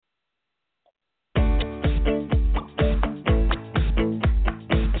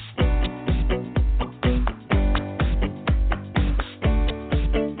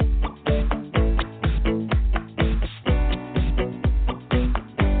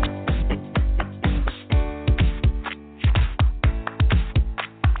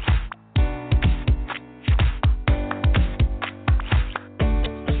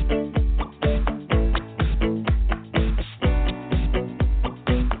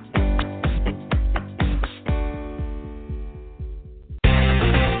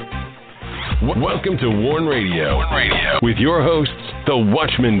Welcome to Warn Radio, with your hosts, the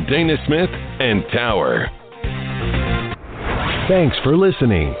Watchman Dana Smith and Tower. Thanks for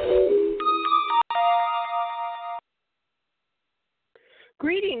listening.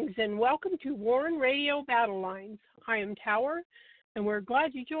 Greetings and welcome to Warn Radio Battle Lines. I am Tower, and we're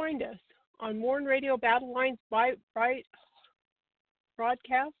glad you joined us. On Warn Radio Battle Lines broadcast,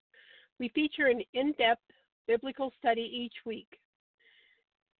 we feature an in-depth biblical study each week.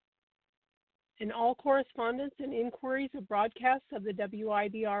 And all correspondence and inquiries of broadcasts of the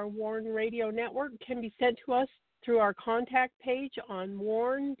WIBR Warn Radio Network can be sent to us through our contact page on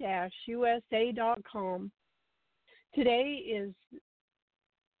warn-usa.com. Today is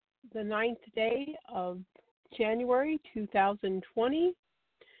the 9th day of January 2020,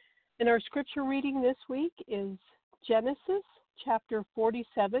 and our scripture reading this week is Genesis chapter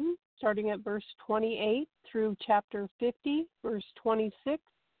 47, starting at verse 28 through chapter 50, verse 26.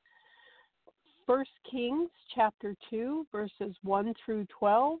 1 Kings chapter 2, verses 1 through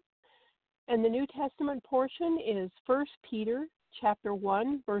 12, and the New Testament portion is 1 Peter chapter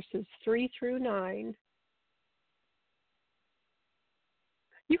 1, verses 3 through 9.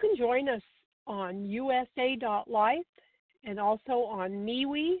 You can join us on USA.life and also on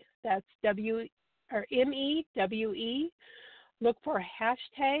MeWe, that's MEWE. Look for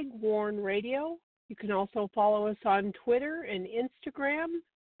hashtag Warn Radio. You can also follow us on Twitter and Instagram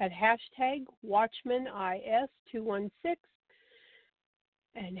at hashtag WatchmanIS216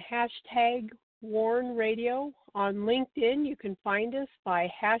 and hashtag Warn Radio. On LinkedIn, you can find us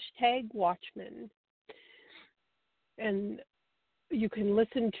by hashtag Watchman. And you can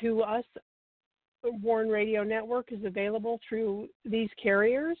listen to us. Warn Radio Network is available through these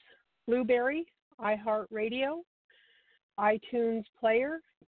carriers: Blueberry, iHeartRadio, iTunes Player,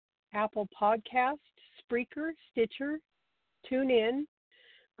 Apple Podcast, Spreaker, Stitcher, TuneIn,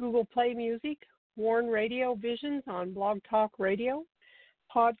 Google Play Music, Warn Radio Visions on Blog Talk Radio,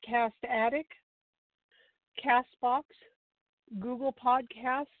 Podcast Addict, Castbox, Google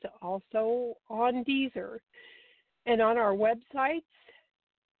Podcast, also on Deezer, and on our websites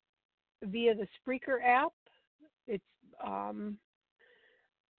via the Spreaker app. It's on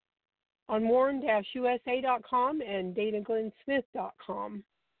warn-usa.com and danaglennsmith.com.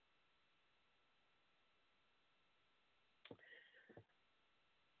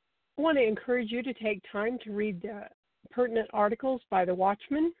 I want to encourage you to take time to read the pertinent articles by the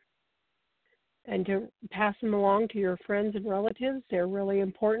Watchman and to pass them along to your friends and relatives. They're really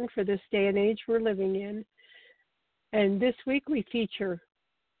important for this day and age we're living in. And this week we feature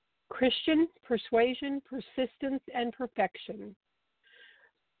Christian Persuasion, Persistence, and Perfection.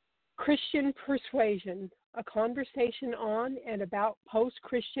 Christian Persuasion, a conversation on and about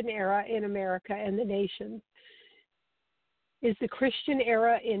post-Christian era in America and the nations. Is the Christian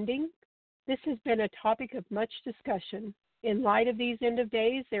era ending? This has been a topic of much discussion. In light of these end of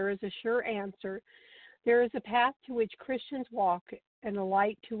days, there is a sure answer. There is a path to which Christians walk and a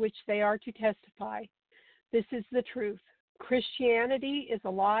light to which they are to testify. This is the truth. Christianity is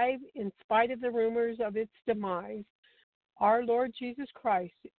alive in spite of the rumors of its demise. Our Lord Jesus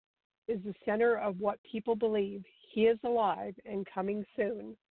Christ is the center of what people believe. He is alive and coming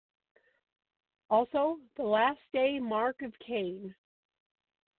soon. Also, the last day mark of Cain.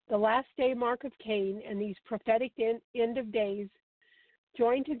 The last day mark of Cain and these prophetic end of days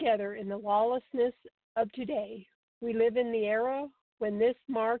join together in the lawlessness of today. We live in the era when this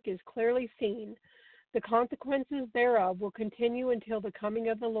mark is clearly seen. The consequences thereof will continue until the coming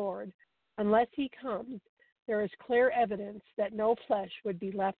of the Lord. Unless he comes, there is clear evidence that no flesh would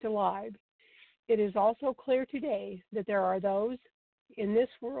be left alive. It is also clear today that there are those in this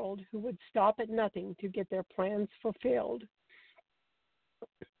world who would stop at nothing to get their plans fulfilled.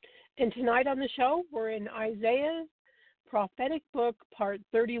 And tonight on the show, we're in Isaiah's prophetic book, part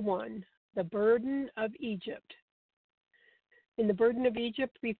 31, The Burden of Egypt. In the Burden of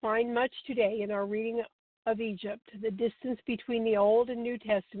Egypt, we find much today in our reading of Egypt. The distance between the Old and New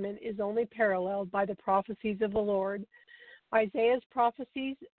Testament is only paralleled by the prophecies of the Lord. Isaiah's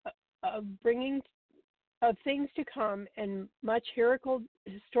prophecies of things to come and much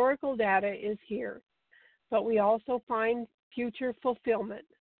historical data is here. But we also find future fulfillment,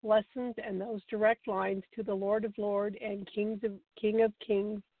 lessons, and those direct lines to the Lord of Lords and King of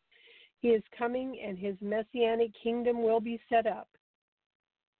Kings. He is coming, and his messianic kingdom will be set up.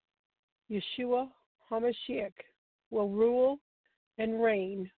 Yeshua HaMashiach will rule and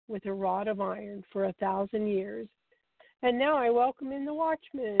reign with a rod of iron for 1,000 years. And now I welcome in the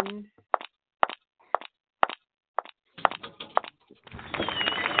Watchman.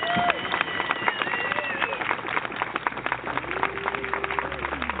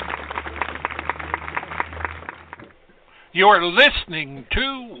 You're listening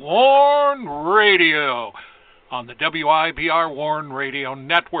to Warn Radio on the WIBR Warn Radio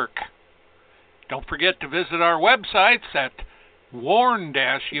Network. Don't forget to visit our websites at warn-usa.com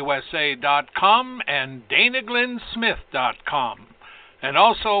and danaglennsmith.com. And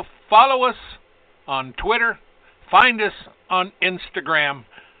also follow us on Twitter, find us on Instagram,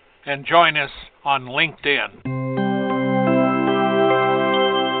 and join us on LinkedIn.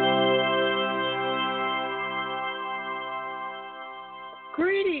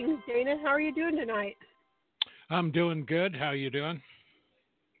 Greetings, Dana. How are you doing tonight? I'm doing good. How you doing?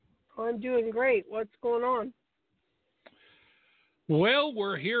 I'm doing great. What's going on? Well,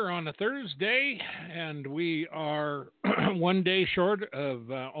 we're here on a Thursday, and we are one day short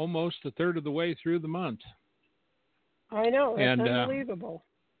of almost a third of the way through the month. I know. It's and, unbelievable.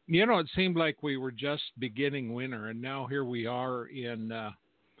 It seemed like we were just beginning winter, and now here we are in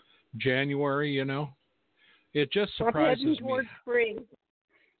January, It just surprises I'm heading towards spring.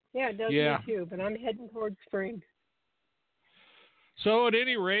 Yeah, it does me too, but I'm heading towards spring. So at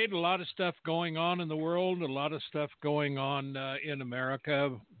any rate, a lot of stuff going on in the world, a lot of stuff going on in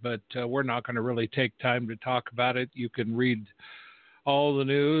America, but we're not going to really take time to talk about it. You can read all the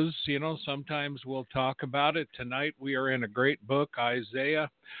news. Sometimes we'll talk about it. Tonight we are in a great book,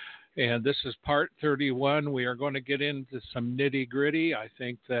 Isaiah, and this is part 31. We are going to get into some nitty-gritty. I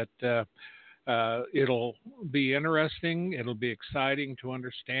think that it'll be interesting. It'll be exciting to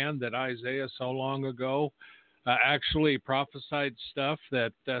understand that Isaiah so long ago actually prophesied stuff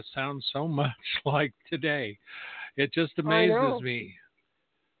that sounds so much like today. It just amazes me.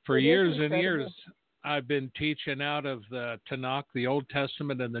 For years and years, I've been teaching out of the Tanakh, the Old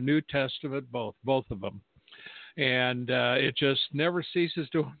Testament, and the New Testament, both of them. And it just never ceases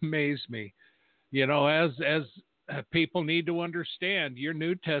to amaze me. As people need to understand, your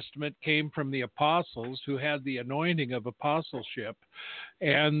New Testament came from the apostles who had the anointing of apostleship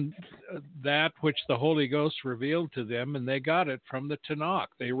and that which the Holy Ghost revealed to them, and they got it from the Tanakh.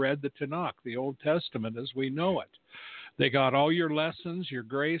 They read the Tanakh, the Old Testament as we know it. They got all your lessons, your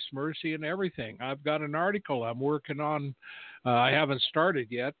grace, mercy, and everything. I've got an article I'm working on. I haven't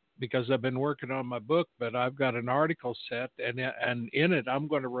started yet because I've been working on my book, but I've got an article set, and in it I'm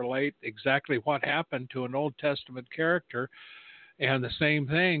going to relate exactly what happened to an Old Testament character, and the same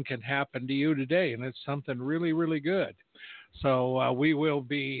thing can happen to you today, and it's something really, really good. So we will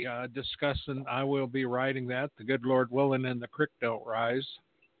be discussing, I will be writing that, the good Lord willing, and the creek don't rise.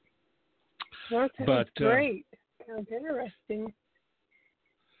 That sounds great. Sounds interesting.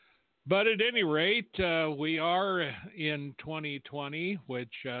 But at any rate, we are in 2020,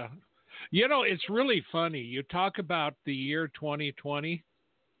 which, it's really funny. You talk about the year 2020.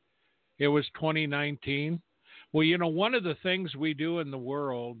 It was 2019. Well, one of the things we do in the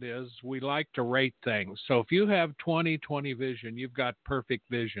world is we like to rate things. So if you have 20/20 vision, you've got perfect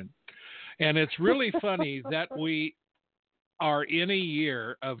vision. And it's really funny that we are in a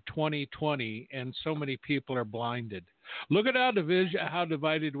year of 2020 and so many people are blinded. Look at how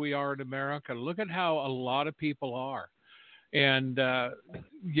divided we are in America. Look at how a lot of people are. And,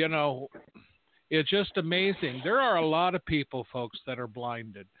 it's just amazing. There are a lot of people, folks, that are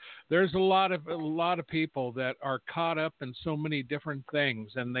blinded. There's a lot of people that are caught up in so many different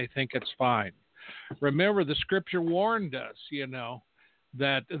things, and they think it's fine. Remember, the Scripture warned us,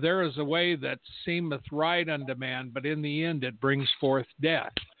 that there is a way that seemeth right unto man, but in the end it brings forth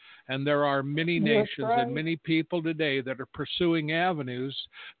death. And there are many nations and many people today that are pursuing avenues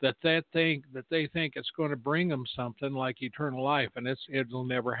that they think it's going to bring them something like eternal life, and it'll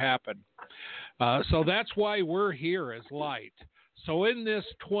never happen. So that's why we're here as light. So in this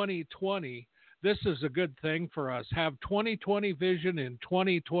 2020, this is a good thing for us. Have 2020 vision in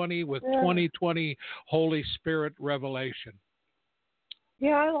 2020 with 2020 Holy Spirit revelation.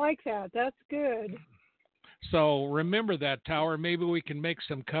 Yeah, I like that. That's good. So remember that, Tower. Maybe we can make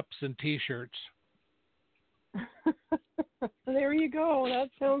some cups and T-shirts. There you go. That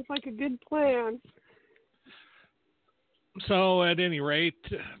sounds like a good plan. So at any rate,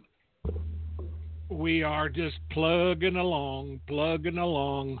 we are just plugging along.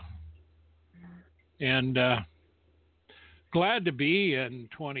 And glad to be in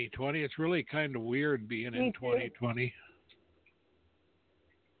 2020. It's really kind of weird being in 2020.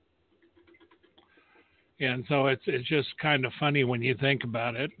 And so it's just kind of funny when you think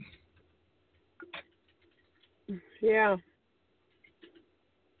about it. Yeah.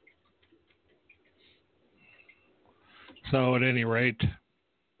 So at any rate,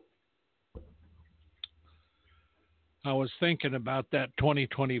 I was thinking about that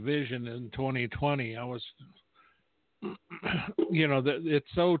 2020 vision in 2020. I was, it's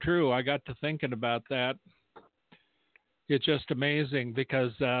so true. I got to thinking about that. it's just amazing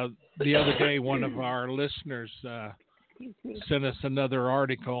because the other day one of our listeners sent us another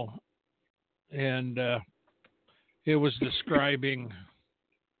article, and it was describing,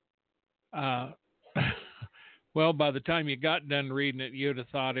 well, by the time you got done reading it, you'd have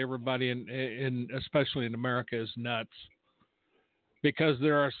thought everybody, in especially in America, is nuts. Because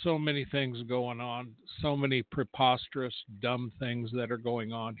there are so many things going on, so many preposterous, dumb things that are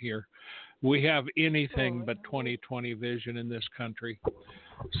going on here. We have anything but 20/20 vision in this country.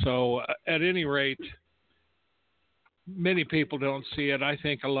 So at any rate, many people don't see it. I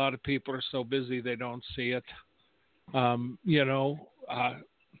think a lot of people are so busy they don't see it. I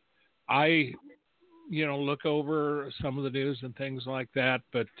look over some of the news and things like that,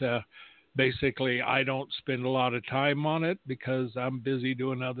 but basically, I don't spend a lot of time on it because I'm busy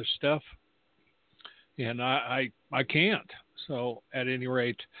doing other stuff, and I can't. So at any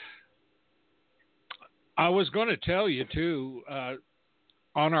rate, I was going to tell you too,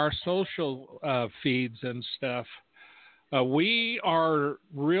 on our social feeds and stuff, we are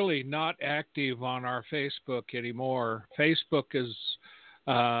really not active on our Facebook anymore. Facebook is,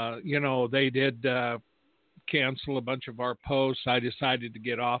 they did cancel a bunch of our posts. I decided to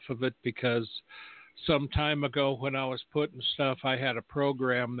get off of it because some time ago when I was putting stuff, I had a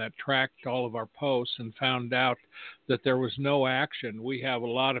program that tracked all of our posts and found out that there was no action. We have a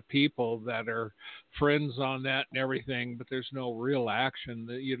lot of people that are friends on that and everything, but there's no real action.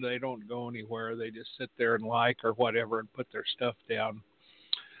 They don't go anywhere. They just sit there and like or whatever and put their stuff down.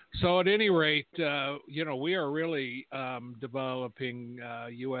 So at any rate, we are really developing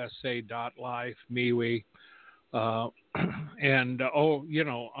USA.life, MeWe. And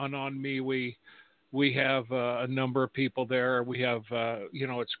on MeWe, we have a number of people there. We have,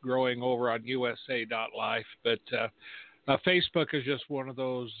 it's growing over on USA.life, but Facebook is just one of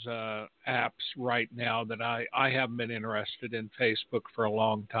those apps right now that I haven't been interested in Facebook for a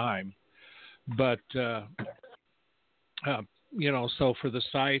long time. But, so for the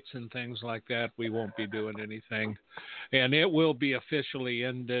sites and things like that, we won't be doing anything. And it will be officially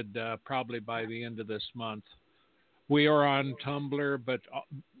ended probably by the end of this month. We are on Tumblr, but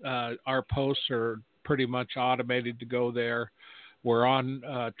our posts are pretty much automated to go there. We're on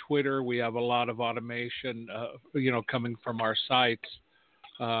Twitter. We have a lot of automation, coming from our sites.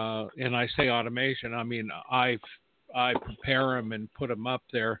 And I say automation, I mean I prepare them and put them up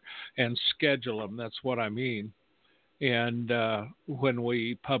there and schedule them. That's what I mean. And when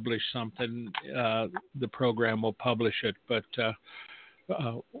we publish something, the program will publish it. But,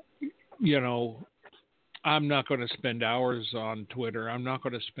 I'm not going to spend hours on Twitter. I'm not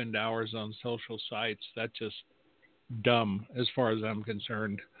going to spend hours on social sites. That's just dumb as far as I'm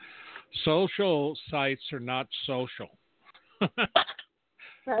concerned. Social sites are not social.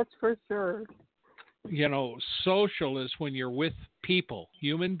 That's for sure. Social is when you're with people,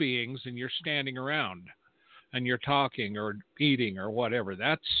 human beings, and you're standing around and you're talking or eating or whatever.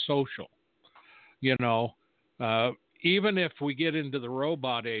 That's social. Even if we get into the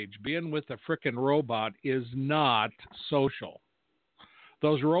robot age, being with a frickin' robot is not social.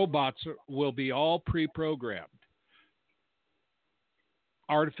 Those robots will be all pre-programmed.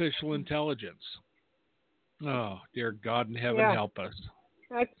 Artificial intelligence. Oh, dear God in heaven, help us.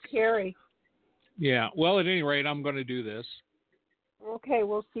 That's scary. Yeah. Well, at any rate, I'm going to do this. Okay,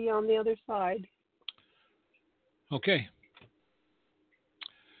 we'll see you on the other side. Okay.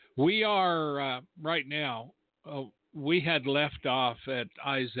 We are right now... we had left off at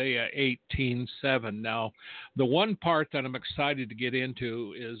Isaiah 18:7. Now, the one part that I'm excited to get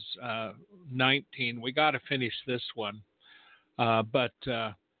into is 19. We got to finish this one. But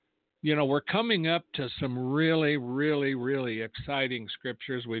we're coming up to some really, really, really exciting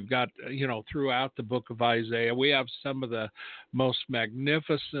scriptures. We've got, throughout the book of Isaiah, we have some of the most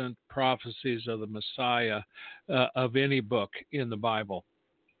magnificent prophecies of the Messiah of any book in the Bible.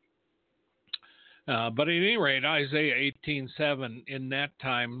 But at any rate, Isaiah 18:7, in that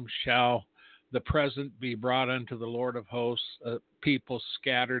time shall the present be brought unto the Lord of hosts, a people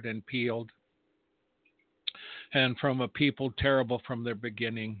scattered and peeled, and from a people terrible from their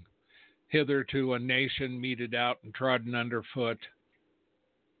beginning, hitherto a nation meted out and trodden underfoot,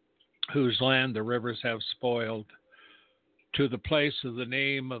 whose land the rivers have spoiled, to the place of the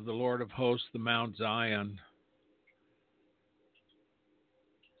name of the Lord of hosts, the Mount Zion.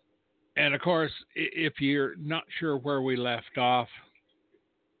 And, of course, if you're not sure where we left off,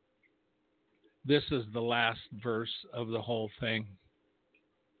 this is the last verse of the whole thing.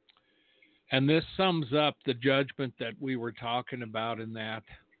 And this sums up the judgment that we were talking about in that.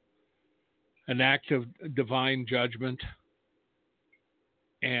 An act of divine judgment.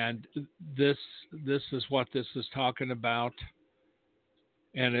 And this is what this is talking about.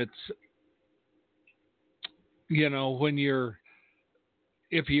 And it's,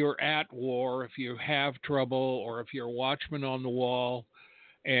 if you're at war, if you have trouble, or if you're a watchman on the wall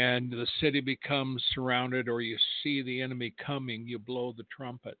and the city becomes surrounded, or you see the enemy coming, you blow the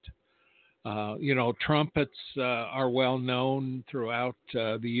trumpet. Trumpets are well known throughout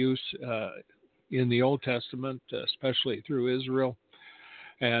the use in the Old Testament, especially through Israel,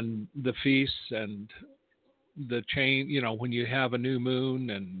 and the feasts and the chain, when you have a new moon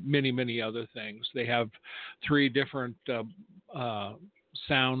and many, many other things. They have 3 different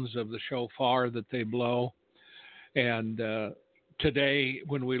sounds of the shofar that they blow. And today,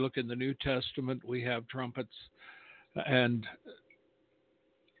 when we look in the New Testament, we have trumpets. And,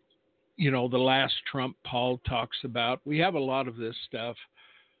 the last trump Paul talks about. We have a lot of this stuff.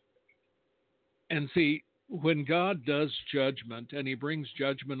 And see, when God does judgment, and he brings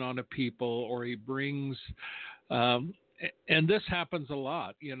judgment on a people, or he brings, and this happens a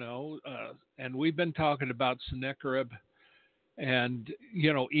lot, and we've been talking about Sennacherib and,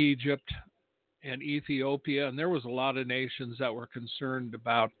 Egypt and Ethiopia, and there was a lot of nations that were concerned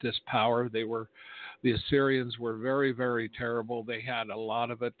about this power. The Assyrians were very, very terrible. They had a lot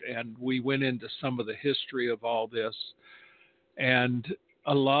of it, and we went into some of the history of all this, and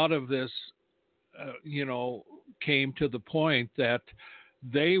a lot of this came to the point that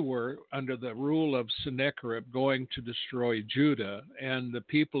they were under the rule of Sennacherib going to destroy Judah, and the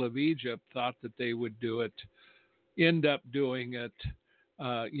people of Egypt thought that they would do it, end up doing it,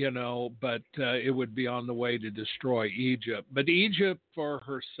 but it would be on the way to destroy Egypt. But Egypt for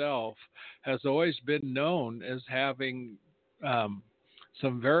herself has always been known as having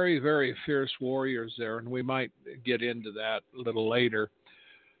some very, very fierce warriors there, and we might get into that a little later.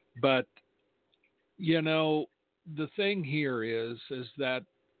 But the thing here is that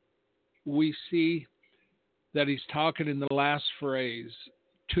we see that he's talking in the last phrase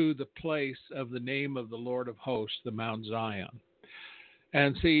to the place of the name of the Lord of hosts, the Mount Zion.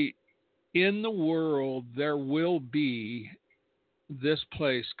 And see, in the world, there will be this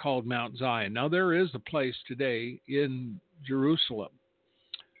place called Mount Zion. Now, there is a place today in Jerusalem.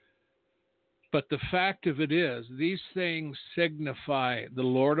 But the fact of it is, these things signify the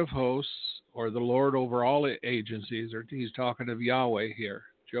Lord of hosts, or the Lord over all agencies, or he's talking of Yahweh here,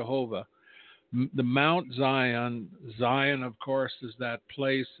 Jehovah. The Mount Zion, Zion, of course, is that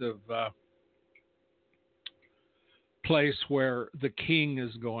place where the king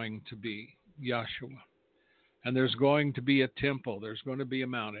is going to be, Yahshua. And there's going to be a temple, there's going to be a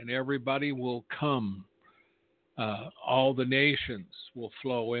mountain. Everybody will come. All the nations will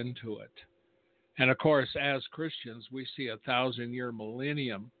flow into it. And of course, as Christians, we see 1,000-year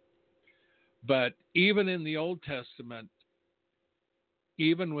millennium. But even in the Old Testament,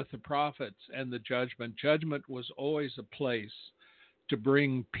 even with the prophets and the judgment was always a place to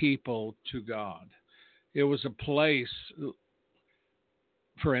bring people to God. It was a place,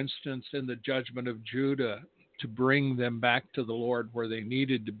 for instance, in the judgment of Judah, to bring them back to the Lord where they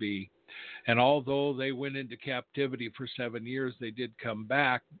needed to be. And although they went into captivity for 7 years, they did come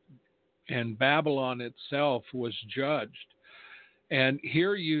back. And Babylon itself was judged. And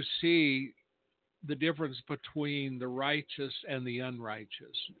here you see the difference between the righteous and the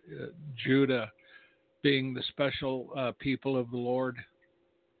unrighteous. Judah being the special people of the Lord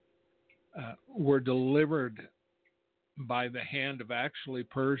were delivered by the hand of actually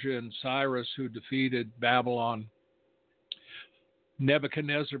Persia and Cyrus, who defeated Babylon.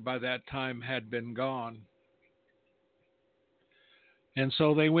 Nebuchadnezzar by that time had been gone. And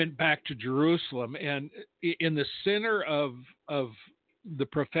so they went back to Jerusalem, and in the center of the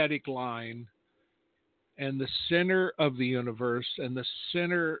prophetic line, and the center of the universe, and the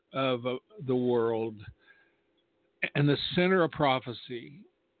center of the world, and the center of prophecy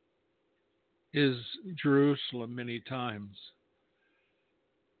is Jerusalem many times.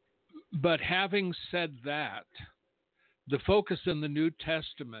 But having said that, the focus in the New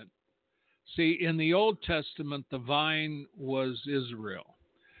Testament, see, in the Old Testament, the vine was Israel.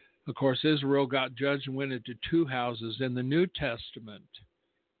 Of course, Israel got judged and went into 2 houses. In the New Testament,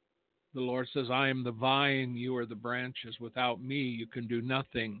 the Lord says, I am the vine, you are the branches. Without me, you can do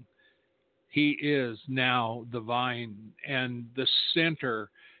nothing. He is now the vine, and the center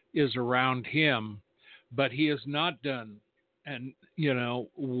is around him, but he is not done,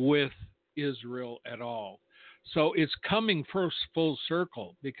 with Israel at all. So it's coming first full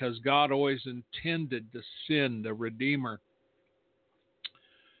circle, because God always intended to send a Redeemer.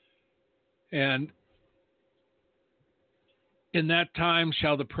 And In that time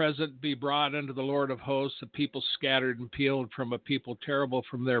shall the present be brought unto the Lord of hosts, a people scattered and peeled from a people terrible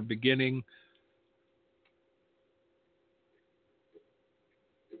from their beginning.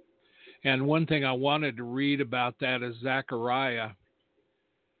 And one thing I wanted to read about that is Zechariah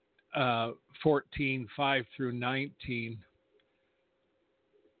 14:5 through 19.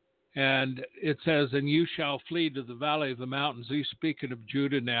 And it says, and you shall flee to the valley of the mountains. He's speaking of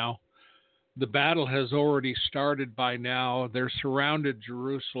Judah now. The battle has already started by now. They're surrounded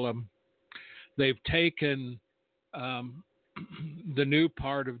Jerusalem. They've taken the new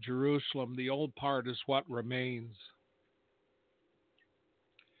part of Jerusalem. The old part is what remains.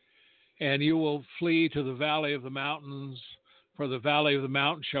 And you will flee to the valley of the mountains, for the valley of the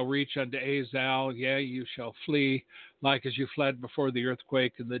mountains shall reach unto Azal. Yea, you shall flee, like as you fled before the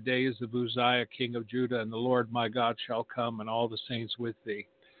earthquake in the days of Uzziah, king of Judah, and the Lord my God shall come, and all the saints with thee.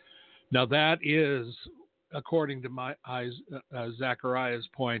 Now that is, according to Zechariah's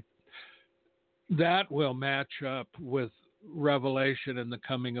point, that will match up with Revelation and the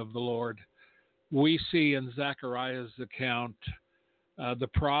coming of the Lord. We see in Zechariah's account the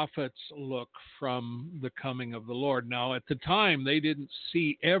prophets look from the coming of the Lord. Now, at the time, they didn't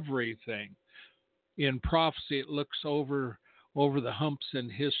see everything. In prophecy, it looks over the humps in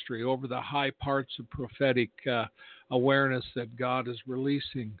history, over the high parts of prophetic awareness that God is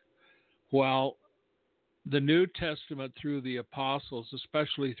releasing. While the New Testament through the apostles,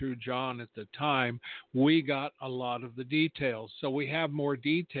 especially through John at the time, we got a lot of the details. So we have more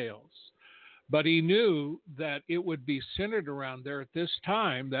details. But he knew that it would be centered around there at this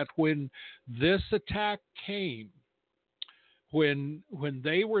time, that when this attack came, when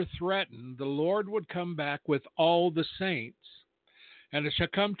they were threatened, the Lord would come back with all the saints. And it shall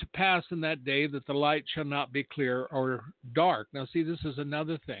come to pass in that day that the light shall not be clear or dark. Now, see, this is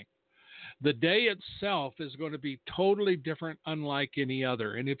another thing. The day itself is going to be totally different, unlike any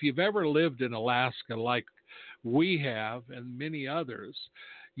other. And if you've ever lived in Alaska like we have and many others,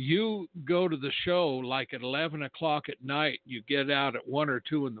 you go to the show like at 11 o'clock at night, you get out at 1 or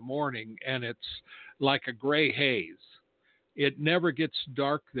 2 in the morning, and it's like a gray haze. It never gets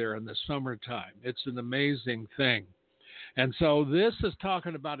dark there in the summertime. It's an amazing thing. And so this is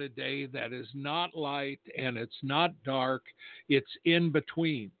talking about a day that is not light and it's not dark. It's in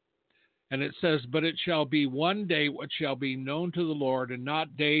between. And it says, but it shall be one day which shall be known to the Lord, and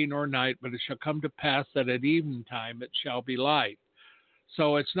not day nor night, but it shall come to pass that at eventime it shall be light.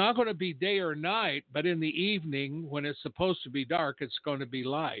 So it's not going to be day or night, but in the evening, when it's supposed to be dark, it's going to be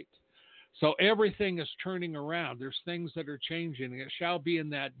light. So everything is turning around. There's things that are changing. It shall be in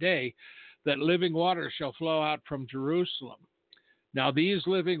that day that living waters shall flow out from Jerusalem. Now, these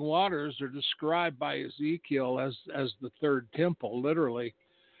living waters are described by Ezekiel as the third temple, literally.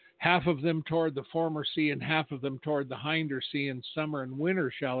 Half of them toward the former sea, and half of them toward the hinder sea. In summer and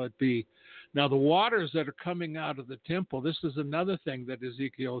winter shall it be. Now, the waters that are coming out of the temple, this is another thing that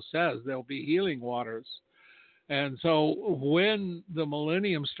Ezekiel says. There'll be healing waters. And so when the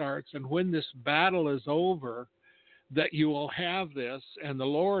millennium starts and when this battle is over, that you will have this, and the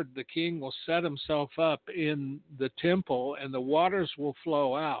Lord, the King, will set himself up in the temple, and the waters will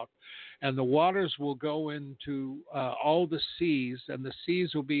flow out, and the waters will go into all the seas, and the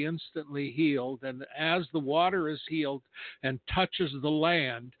seas will be instantly healed. And as the water is healed and touches the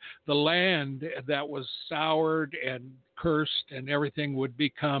land that was soured and cursed and everything would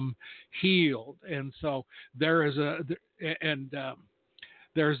become healed. And so there's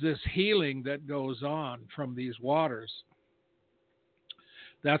this healing that goes on from these waters.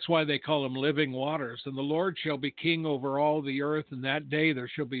 That's why they call them living waters. And the Lord shall be king over all the earth, and that day there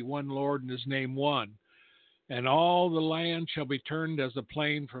shall be one Lord, and his name one. And all the land shall be turned as a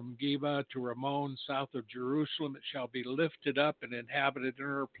plain from Geba to Ramon, south of Jerusalem. It shall be lifted up and inhabited in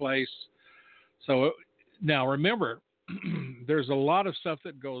her place. So now remember, there's a lot of stuff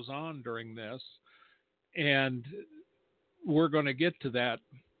that goes on during this, and we're going to get to that.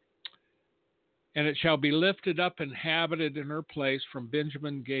 And it shall be lifted up, inhabited in her place from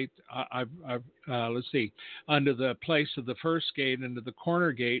Benjamin gate, under the place of the first gate, into the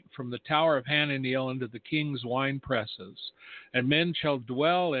corner gate, from the tower of Hananiel into the king's wine presses. And men shall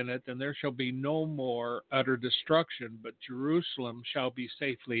dwell in it, and there shall be no more utter destruction, but Jerusalem shall be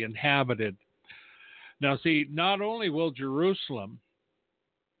safely inhabited. Now see, not only will Jerusalem,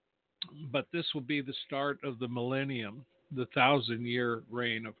 but this will be the start of the millennium, the 1,000-year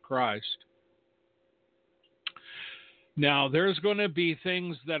reign of Christ. Now, there's going to be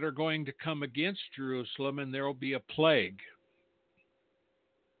things that are going to come against Jerusalem, and there will be a plague.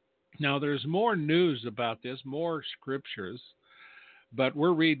 Now, there's more news about this, more scriptures, But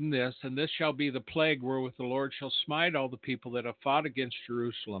we're reading this, and this shall be the plague wherewith the Lord shall smite all the people that have fought against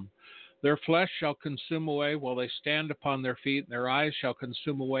Jerusalem. Their flesh shall consume away while they stand upon their feet, and their eyes shall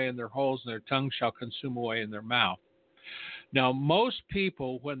consume away in their holes, and their tongue shall consume away in their mouth. Now, most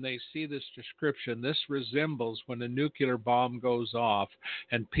people, when they see this description, this resembles when a nuclear bomb goes off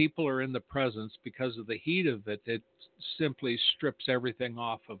and people are in the presence because of the heat of it. It simply strips everything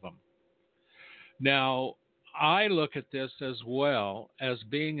off of them. Now, I look at this as well as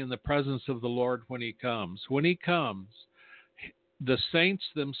being in the presence of the Lord when he comes. When he comes, the saints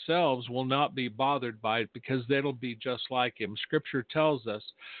themselves will not be bothered by it because they'll be just like him. Scripture tells us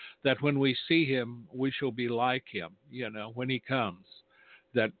that when we see him, we shall be like him, when he comes,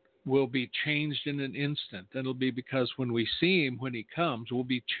 that we'll be changed in an instant. It'll be because when we see him, when he comes, we'll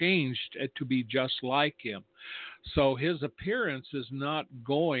be changed to be just like him. So his appearance is not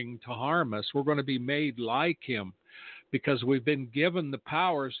going to harm us. We're going to be made like him because we've been given the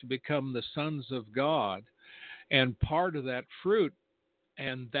powers to become the sons of God. And part of that fruit,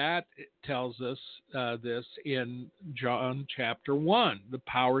 and that tells us this in John chapter 1, the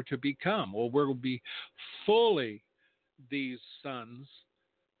power to become. Well, we'll be fully these sons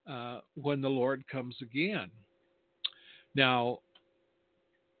when the Lord comes again. Now,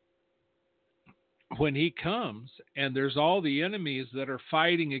 when he comes, and there's all the enemies that are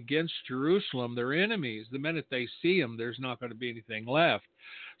fighting against Jerusalem, they're enemies. The minute they see him, there's not going to be anything left.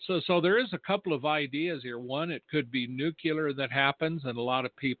 So there is a couple of ideas here. One, it could be nuclear that happens, and a lot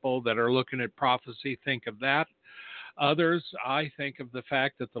of people that are looking at prophecy think of that. Others, I think of the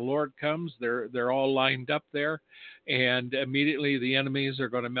fact that the Lord comes, they're all lined up there, and immediately the enemies are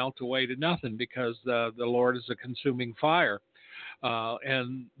going to melt away to nothing because the Lord is a consuming fire.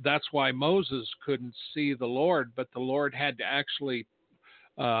 And that's why Moses couldn't see the Lord, but the Lord had to actually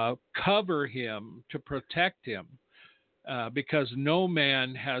cover him to protect him because no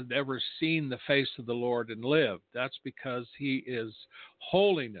man has ever seen the face of the Lord and lived. That's because he is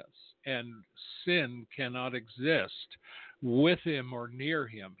holiness, and sin cannot exist with him or near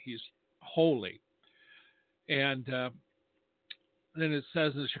him. He's holy. And then it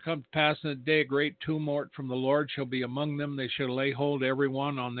says, it shall come to pass in that day a great tumult from the Lord shall be among them. They shall lay hold every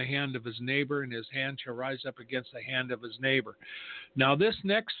one on the hand of his neighbor, and his hand shall rise up against the hand of his neighbor. Now, this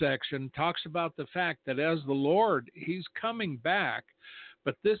next section talks about the fact that as the Lord, he's coming back,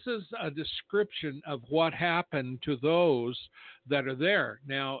 but this is a description of what happened to those that are there.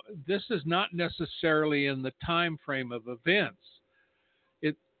 Now, this is not necessarily in the time frame of events.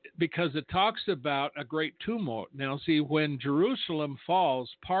 Because it talks about a great tumult. Now, see, when Jerusalem falls,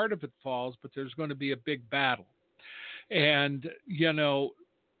 part of it falls, but there's going to be a big battle. And,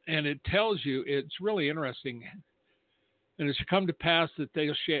 and it tells you, it's really interesting. And it shall come to pass that they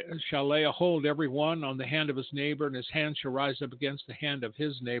shall lay a hold every one on the hand of his neighbor, and his hand shall rise up against the hand of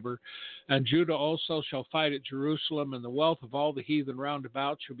his neighbor. And Judah also shall fight at Jerusalem, and the wealth of all the heathen round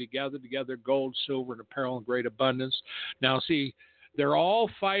about shall be gathered together, gold, silver, and apparel in great abundance. Now, see, they're all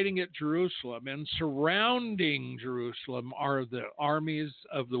fighting at Jerusalem, and surrounding Jerusalem are the armies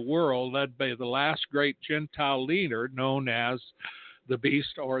of the world led by the last great Gentile leader known as the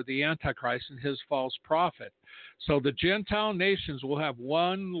beast or the Antichrist and his false prophet. So the Gentile nations will have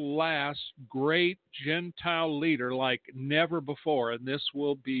one last great Gentile leader like never before, and this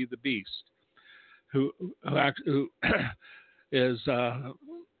will be the beast who is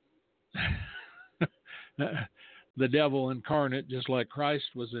the devil incarnate, just like Christ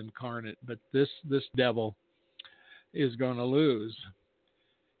was incarnate, but this devil is going to lose.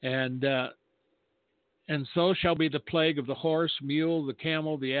 And so shall be the plague of the horse, mule, the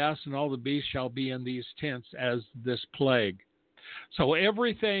camel, the ass, and all the beasts shall be in these tents as this plague. So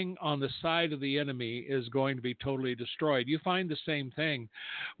everything on the side of the enemy is going to be totally destroyed. You find the same thing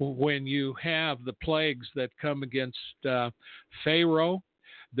when you have the plagues that come against Pharaoh.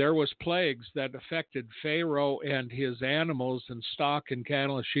 There was plagues that affected Pharaoh and his animals and stock and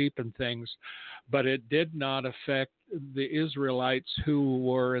cattle and sheep and things, but it did not affect the Israelites who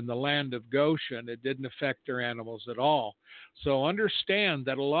were in the land of Goshen. It didn't affect their animals at all. So understand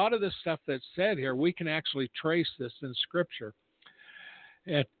that a lot of the stuff that's said here, we can actually trace this in Scripture.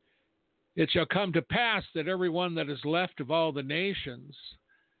 It shall come to pass that every one that is left of all the nations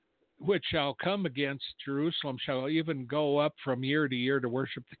which shall come against Jerusalem shall even go up from year to year to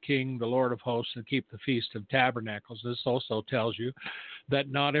worship the King, the Lord of hosts, and keep the Feast of Tabernacles. This also tells you that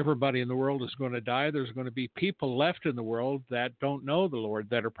not everybody in the world is going to die. There's going to be people left in the world that don't know the Lord,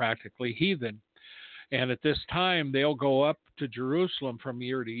 that are practically heathen. And at this time, they'll go up to Jerusalem from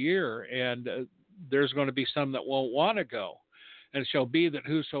year to year, and there's going to be some that won't want to go. And it shall be that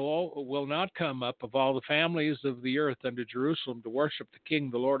whoso will not come up of all the families of the earth unto Jerusalem to worship the King,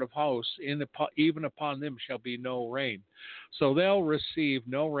 the Lord of hosts, even upon them shall be no rain. So they'll receive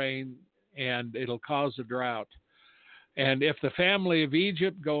no rain, and it'll cause a drought. And if the family of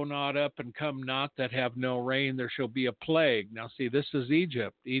Egypt go not up and come not that have no rain, there shall be a plague. Now see, this is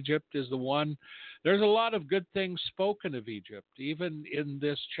Egypt. Egypt is the one. There's a lot of good things spoken of Egypt, even in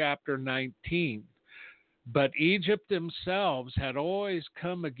this chapter 19. But Egypt themselves had always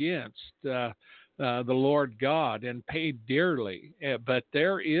come against the Lord God and paid dearly. But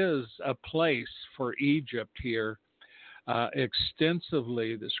there is a place for Egypt here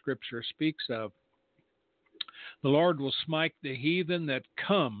extensively, the Scripture speaks of. The Lord will smite the heathen that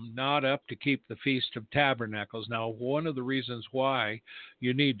come not up to keep the Feast of Tabernacles. Now, one of the reasons why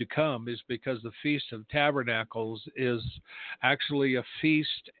you need to come is because the Feast of Tabernacles is actually a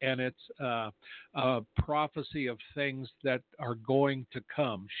feast, and it's a prophecy of things that are going to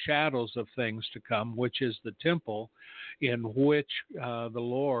come, shadows of things to come, which is the temple in which the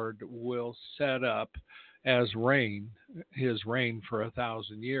Lord will set up as his reign for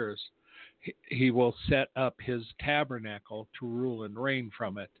 1,000 years. He will set up his tabernacle to rule and reign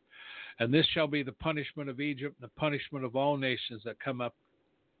from it. And this shall be the punishment of Egypt, and the punishment of all nations that come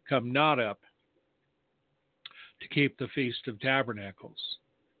not up to keep the Feast of Tabernacles.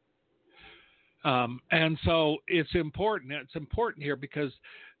 And so it's important. It's important here because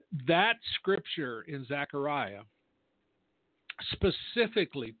that scripture in Zechariah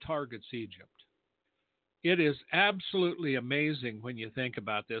specifically targets Egypt. It is absolutely amazing when you think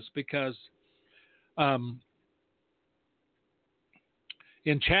about this, because in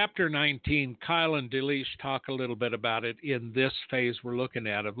chapter 19, Kyle and Delish talk a little bit about it in this phase we're looking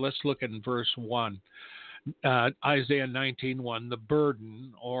at. Let's look at verse 1. Isaiah 19:1, the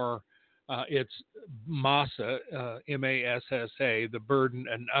burden, or it's Massa, M-A-S-S-A, the burden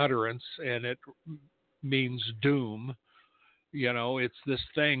and utterance, and it means doom. You know, it's this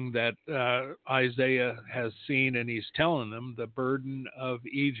thing that Isaiah has seen, and he's telling them the burden of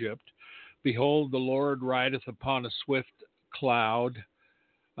Egypt. Behold, the Lord rideth upon a swift cloud,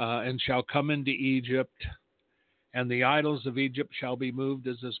 and shall come into Egypt, and the idols of Egypt shall be moved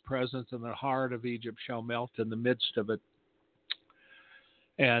as his presence, and the heart of Egypt shall melt in the midst of it.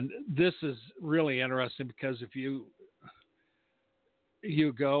 And this is really interesting, because if you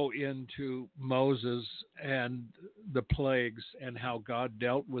go into Moses and the plagues and how God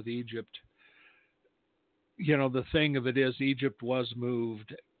dealt with Egypt, you know, the thing of it is Egypt was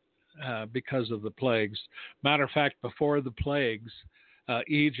moved because of the plagues. Matter of fact, before the plagues,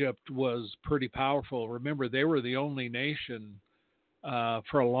 Egypt was pretty powerful. Remember, they were the only nation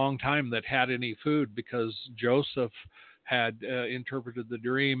for a long time that had any food, because Joseph had interpreted the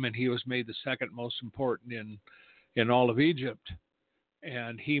dream, and he was made the second most important in all of Egypt.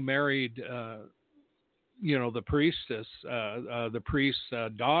 And he married, the priestess, the priest's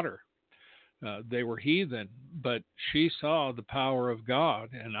daughter. They were heathen, but she saw the power of God,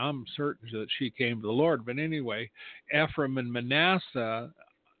 and I'm certain that she came to the Lord. But anyway, Ephraim and Manasseh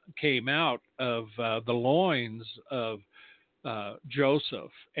came out of the loins of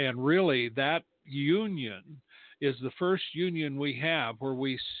Joseph. And really, that union is the first union we have where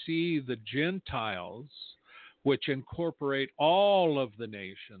we see the Gentiles, which incorporate all of the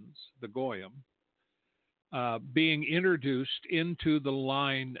nations, the Goyim, being introduced into the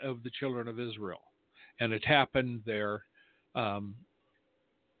line of the children of Israel. And it happened there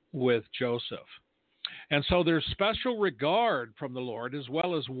with Joseph. And so there's special regard from the Lord, as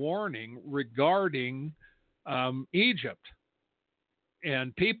well as warning regarding Egypt.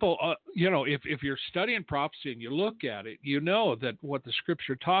 And people, if you're studying prophecy and you look at it, you know that what the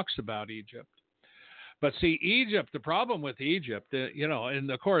scripture talks about Egypt. But see, Egypt, the problem with Egypt,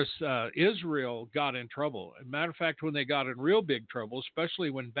 and of course, Israel got in trouble. As a matter of fact, when they got in real big trouble,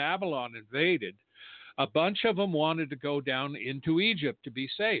 especially when Babylon invaded, a bunch of them wanted to go down into Egypt to be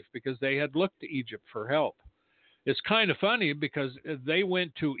safe, because they had looked to Egypt for help. It's kind of funny, because they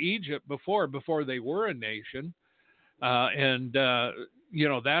went to Egypt before they were a nation.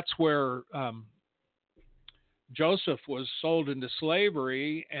 That's where Joseph was sold into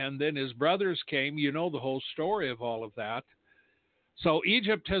slavery, and then his brothers came. You know the whole story of all of that. So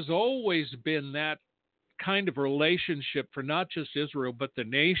Egypt has always been that kind of relationship for not just Israel, but the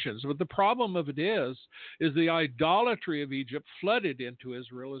nations. But the problem of it is the idolatry of Egypt flooded into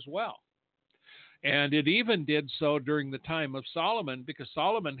Israel as well. And it even did so during the time of Solomon, because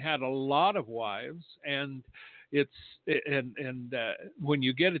Solomon had a lot of wives, and when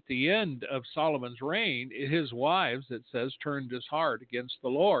you get at the end of Solomon's reign, his wives, it says, turned his heart against the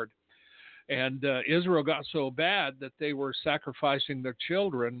Lord. And Israel got so bad that they were sacrificing their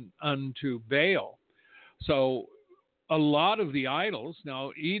children unto Baal. So a lot of the idols,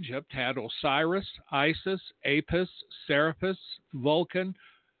 now Egypt had Osiris, Isis, Apis, Serapis, Vulcan,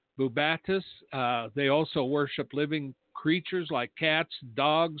 Bubatus. They also worship living creatures like cats,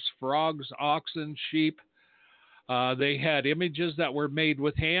 dogs, frogs, oxen, sheep. They had images that were made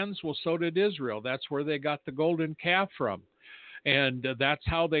with hands. Well, so did Israel. That's where they got the golden calf from. And that's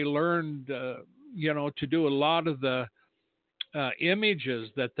how they learned, to do a lot of the images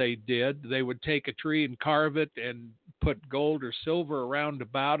that they did. They would take a tree and carve it and put gold or silver around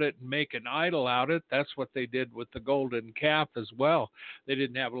about it and make an idol out of it. That's what they did with the golden calf as well. They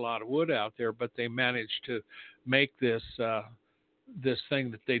didn't have a lot of wood out there, but they managed to make this thing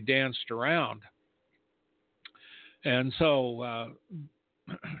that they danced around. And so,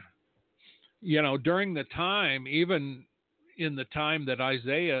 during the time, even in the time that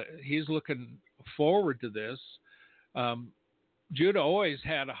Isaiah, he's looking forward to this, Judah always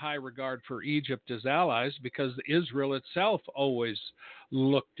had a high regard for Egypt as allies because Israel itself always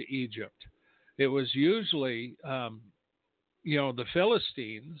looked to Egypt. It was usually, the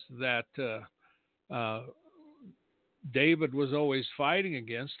Philistines that David was always fighting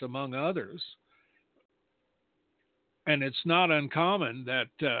against, among others. And it's not uncommon that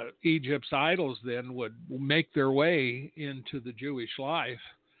Egypt's idols then would make their way into the Jewish life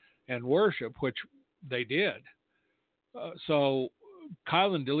and worship, which they did. So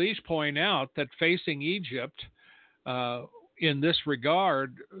Kyle and Delish point out that facing Egypt in this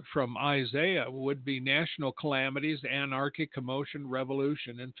regard from Isaiah would be national calamities, anarchy, commotion,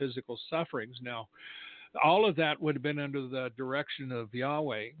 revolution, and physical sufferings. Now, all of that would have been under the direction of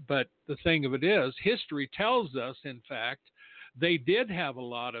Yahweh. But the thing of it is, history tells us, in fact, they did have a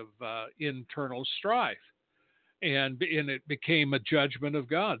lot of internal strife. And it became a judgment of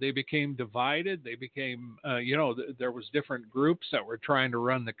God. They became divided. They became, there was different groups that were trying to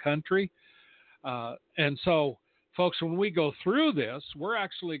run the country. And so, folks, when we go through this, we're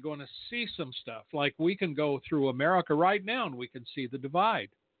actually going to see some stuff. Like we can go through America right now and we can see the divide.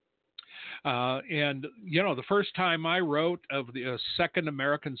 The first time I wrote of the Second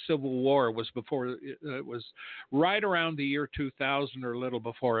American Civil War was before, it was right around the year 2000 or a little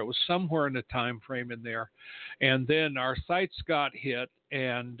before. It was somewhere in the time frame in there. And then our sites got hit,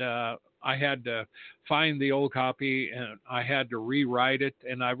 and I had to find the old copy, and I had to rewrite it,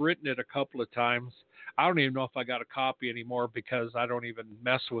 and I've written it a couple of times. I don't even know if I got a copy anymore because I don't even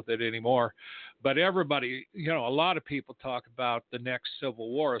mess with it anymore. But everybody, a lot of people talk about the next Civil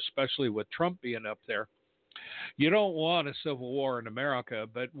War, especially with Trump being up there. You don't want a civil war in America,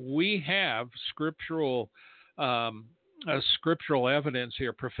 but we have scriptural evidence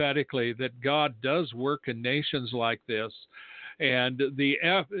here prophetically that God does work in nations like this. And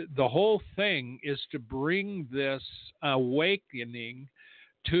the whole thing is to bring this awakening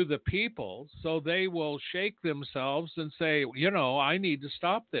to the people so they will shake themselves and say, I need to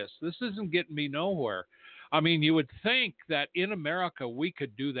stop this. This isn't getting me nowhere. I mean, you would think that in America we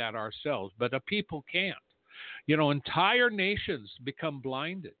could do that ourselves, but the people can't. Entire nations become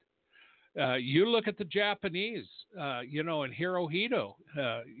blinded. You look at the Japanese, in Hirohito,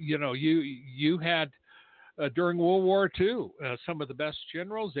 you had during World War II, some of the best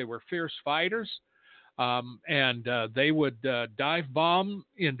generals. They were fierce fighters. And they would dive bomb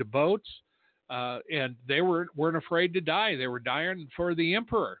into boats, and they weren't afraid to die. They were dying for the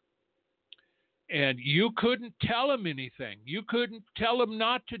emperor. And you couldn't tell them anything. You couldn't tell them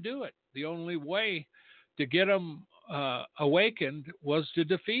not to do it. The only way to get them awakened was to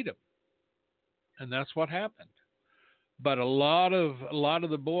defeat them. And that's what happened. But a lot of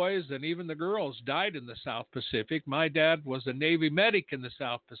the boys and even the girls died in the South Pacific. My dad was a Navy medic in the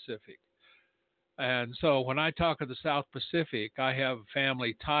South Pacific. And so when I talk of the South Pacific, I have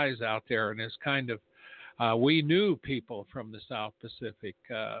family ties out there, and it's kind of, we knew people from the South Pacific.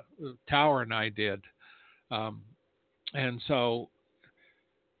 Tower and I did. And so,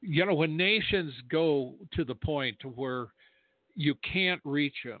 when nations go to the point where you can't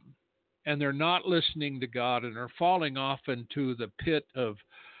reach them, and they're not listening to God, and are falling off into the pit of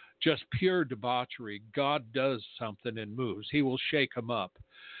just pure debauchery, God does something and moves. He will shake them up.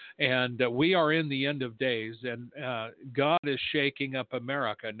 And we are in the end of days, and God is shaking up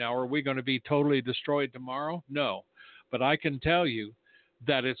America. Now, are we going to be totally destroyed tomorrow? No. But I can tell you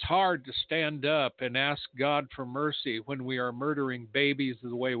that it's hard to stand up and ask God for mercy when we are murdering babies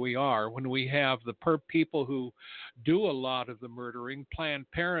the way we are, when we have the people who do a lot of the murdering. Planned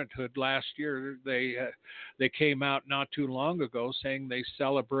Parenthood last year, they came out not too long ago saying they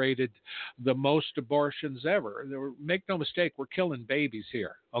celebrated the most abortions ever. Make no mistake, we're killing babies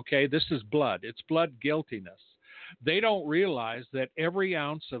here, okay? This is blood. It's blood guiltiness. They don't realize that every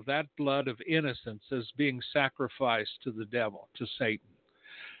ounce of that blood of innocence is being sacrificed to the devil, to Satan.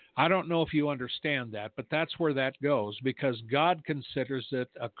 I don't know if you understand that, but that's where that goes, because God considers it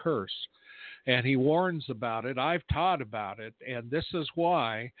a curse, and he warns about it. I've taught about it, and this is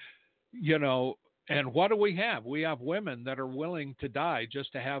why, and what do we have? We have women that are willing to die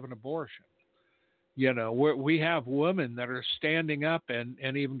just to have an abortion. We have women that are standing up, and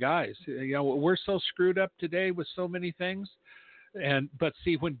even guys. We're so screwed up today with so many things. But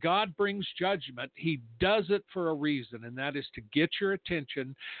see, when God brings judgment, he does it for a reason, and that is to get your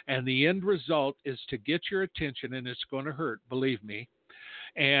attention, and the end result is to get your attention, and it's going to hurt, believe me.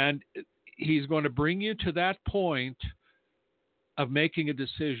 And he's going to bring you to that point of making a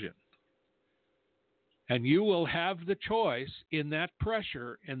decision. And you will have the choice in that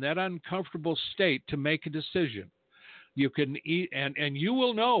pressure, in that uncomfortable state, to make a decision. You can eat, and you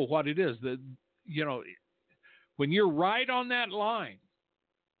will know what it is that, when you're right on that line,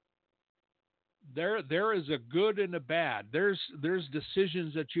 there is a good and a bad. There's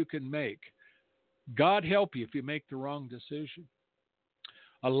decisions that you can make. God help you if you make the wrong decision.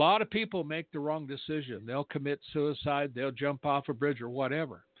 A lot of people make the wrong decision. They'll commit suicide. They'll jump off a bridge or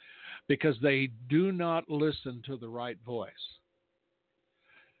whatever, because they do not listen to the right voice.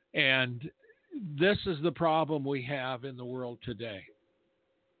 And this is the problem we have in the world today.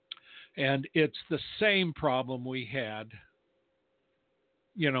 And it's the same problem we had,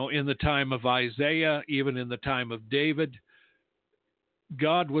 in the time of Isaiah, even in the time of David.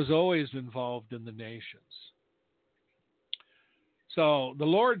 God was always involved in the nations. So the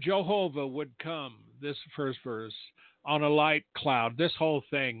Lord Jehovah would come, this first verse, on a light cloud. This whole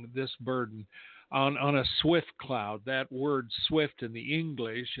thing, this burden, on a swift cloud. That word swift in the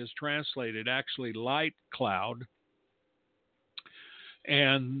English is translated actually light cloud.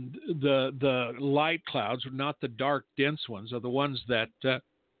 And the light clouds, not the dark, dense ones, are the ones that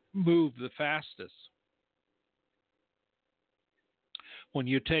move the fastest. When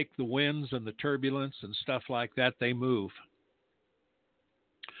you take the winds and the turbulence and stuff like that, they move.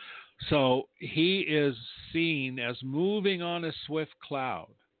 So he is seen as moving on a swift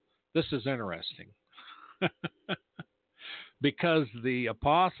cloud. This is interesting. Because the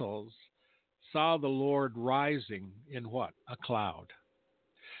apostles saw the Lord rising in what? A cloud.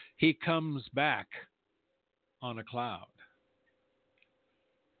 He comes back on a cloud.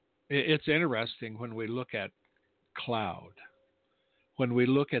 It's interesting when we look at cloud. When we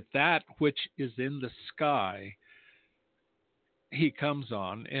look at that which is in the sky, he comes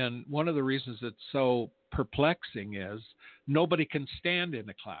on. And one of the reasons it's so perplexing is nobody can stand in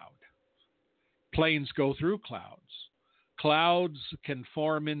a cloud. Planes go through clouds. Clouds can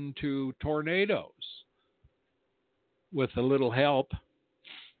form into tornadoes with a little help.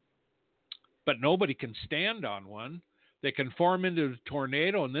 But nobody can stand on one. They can form into a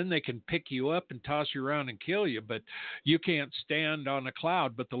tornado, and then they can pick you up and toss you around and kill you. But you can't stand on a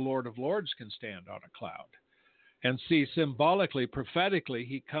cloud, but the Lord of Lords can stand on a cloud. And see, symbolically, prophetically,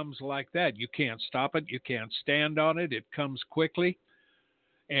 he comes like that. You can't stop it. You can't stand on it. It comes quickly.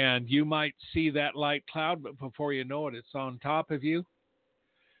 And you might see that light cloud, but before you know it, it's on top of you.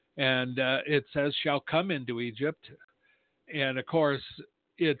 And it says, shall come into Egypt. And, of course,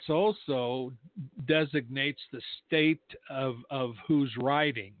 it's also designates the state of who's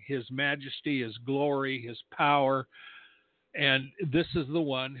riding, his majesty, his glory, his power. And this is the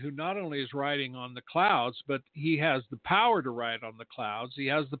one who not only is riding on the clouds, but he has the power to ride on the clouds. He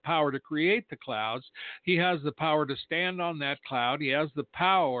has the power to create the clouds. He has the power to stand on that cloud. He has the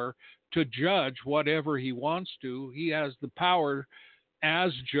power to judge whatever he wants to. He has the power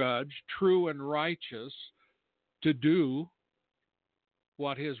as judge, true and righteous, to do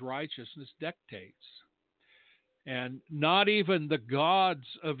what his righteousness dictates. And not even the gods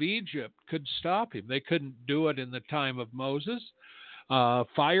of Egypt could stop him. They couldn't do it in the time of Moses.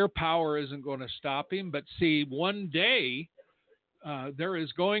 Firepower isn't going to stop him. But see, one day there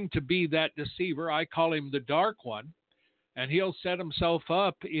is going to be that deceiver. I call him the Dark One. And he'll set himself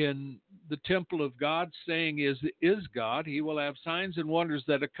up in the temple of God, saying is God. He will have signs and wonders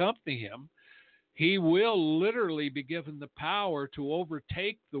that accompany him. He will literally be given the power to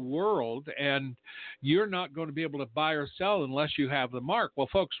overtake the world, and you're not going to be able to buy or sell unless you have the mark. Well,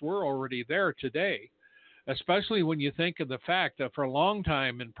 folks, we're already there today. especially when you think of the fact that for a long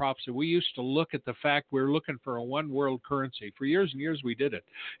time in prophecy, we used to look at the fact we were looking for a one world currency. For years and years we did it.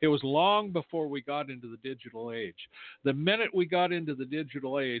 It was long before we got into the digital age. The minute we got into the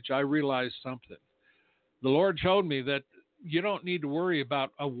digital age, I realized something. The Lord showed me that you don't need to worry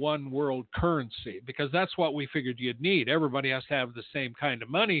about a one world currency, because that's what we figured you'd need. Everybody has to have the same kind of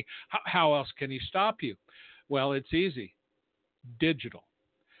money. How else can he stop you? Well, it's easy. Digital.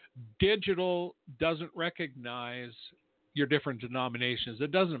 Digital doesn't recognize your different denominations.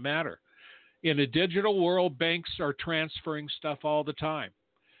 It doesn't matter. In a digital world, banks are transferring stuff all the time.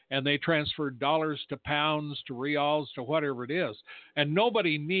 And they transfer dollars to pounds to reals to whatever it is. And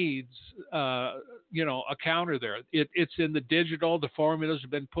nobody needs, a counter there. It's in the digital. The formulas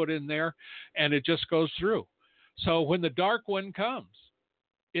have been put in there, and it just goes through. So when the dark one comes,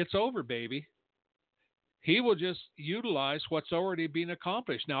 it's over, baby. He will just utilize what's already been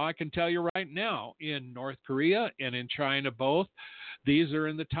accomplished. Now, I can tell you right now, in North Korea and in China both, these are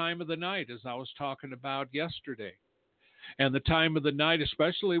in the time of the night, as I was talking about yesterday. And the time of the night,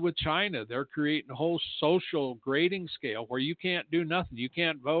 especially with China, they're creating a whole social grading scale where you can't do nothing. You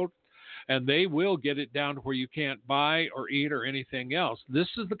can't vote, and they will get it down to where you can't buy or eat or anything else. This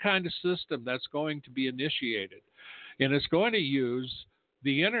is the kind of system that's going to be initiated, and it's going to use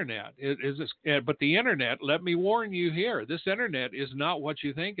the internet. But the internet, let me warn you here, this internet is not what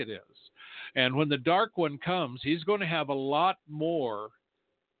you think it is. And when the dark one comes, he's going to have a lot more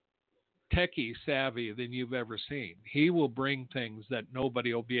techie savvy than you've ever seen. He will bring things that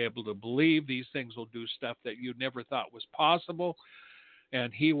nobody will be able to believe. These things will do stuff that you never thought was possible.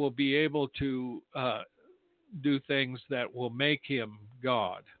 And he will be able to do things that will make him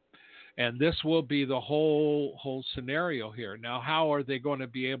God. And this will be the whole scenario here. Now, how are they going to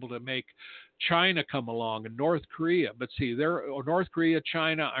be able to make China come along and North Korea? But see, North Korea,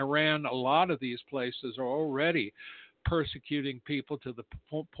 China, Iran, a lot of these places are already persecuting people to the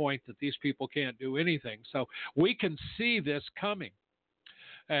point that these people can't do anything. So we can see this coming.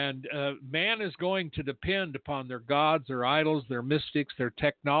 And man is going to depend upon their gods, their idols, their mystics, their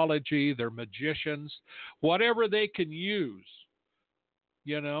technology, their magicians, whatever they can use.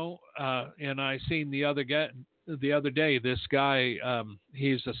 And I seen the other day, this guy,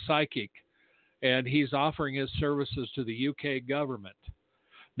 he's a psychic, and he's offering his services to the UK government.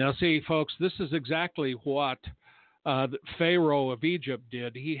 Now, see, folks, this is exactly what the Pharaoh of Egypt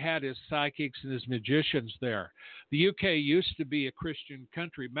did. He had his psychics and his magicians there. The UK used to be a Christian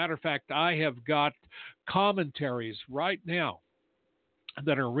country. Matter of fact, I have got commentaries right now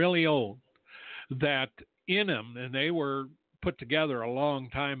that are really old that in them, and they were put together a long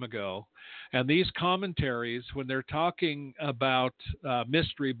time ago. And these commentaries, when they're talking about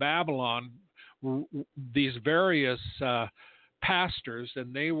Mystery Babylon, these various pastors,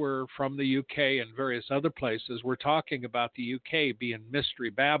 and they were from the UK and various other places, were talking about the UK being Mystery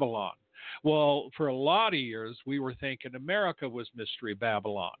Babylon. Well, for a lot of years, we were thinking America was Mystery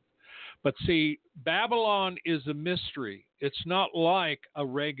Babylon. But see, Babylon is a mystery. It's not like a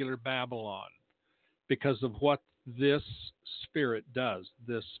regular Babylon because of what this spirit does,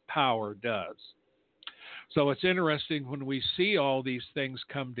 this power does. So it's interesting when we see all these things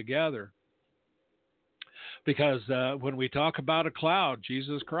come together, because when we talk about a cloud,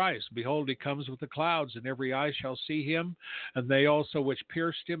 Jesus Christ, behold, he comes with the clouds, and every eye shall see him, and they also which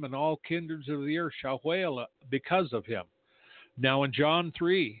pierced him, and all kindreds of the earth shall wail because of him. Now in John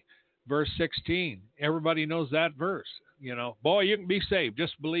 3, verse 16, everybody knows that verse. Boy, you can be saved.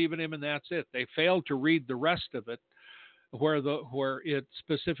 Just believe in him, and that's it. They failed to read the rest of it, where it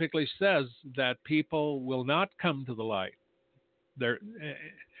specifically says that people will not come to the light.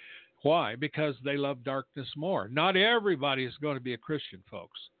 Why? Because they love darkness more. Not everybody is going to be a Christian,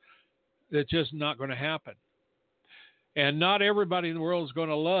 folks. It's just not going to happen. And not everybody in the world is going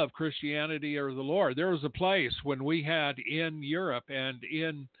to love Christianity or the Lord. There was a place when we had in Europe and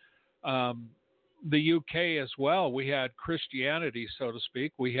in the UK as well, we had Christianity, so to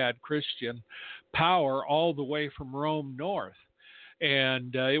speak. We had Christian power all the way from Rome north.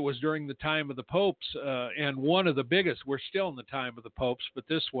 And it was during the time of the popes, and one of the biggest, we're still in the time of the popes, but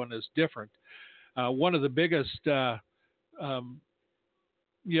this one is different. One of the biggest,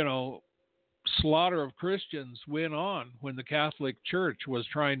 slaughter of Christians went on when the Catholic Church was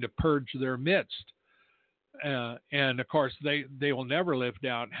trying to purge their midst. And of course, they will never live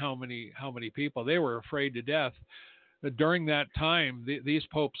down how many people. They were afraid to death. During that time, these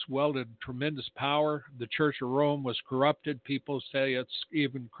popes wielded tremendous power. The Church of Rome was corrupted. People say it's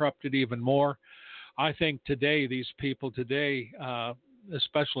even corrupted even more. I think today, these people today,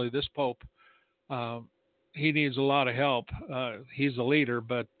 especially this pope, he needs a lot of help. He's a leader,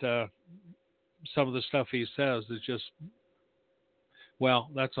 but some of the stuff he says is just, well,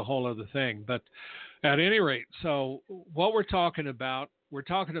 that's a whole other thing. But at any rate, so what we're talking about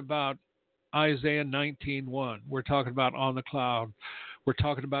Isaiah 19:1. We're talking about on the cloud. We're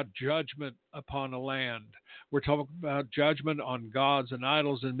talking about judgment upon a land. We're talking about judgment on gods and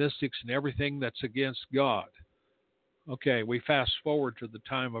idols and mystics and everything that's against God. Okay, we fast forward to the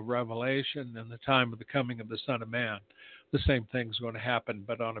time of Revelation and the time of the coming of the Son of Man. The same thing's going to happen,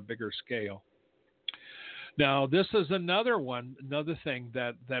 but on a bigger scale. Now, this is another thing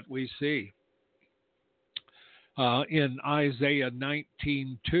that we see in Isaiah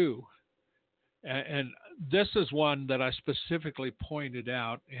 19:2. And this is one that I specifically pointed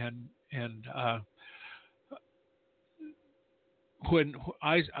out, and when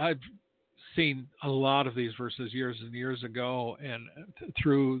I've seen a lot of these verses years and years ago, and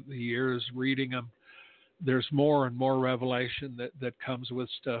through the years reading them, there's more and more revelation that comes with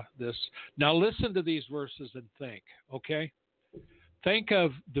this. Now listen to these verses and think, okay? Think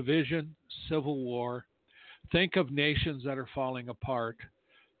of division, civil war. Think of nations that are falling apart.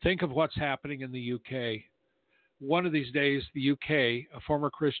 Think of what's happening in the UK. One of these days, the UK, a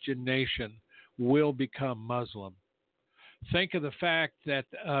former Christian nation, will become Muslim. Think of the fact that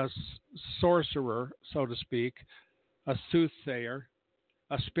a sorcerer, so to speak, a soothsayer,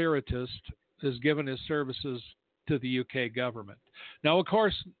 a spiritist, has given his services to the UK government. Now, of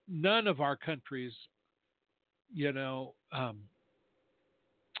course, none of our countries,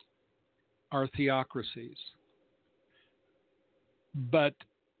 are theocracies. But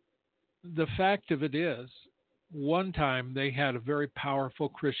the fact of it is, one time they had a very powerful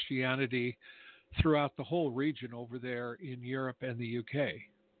Christianity throughout the whole region over there in Europe and the UK.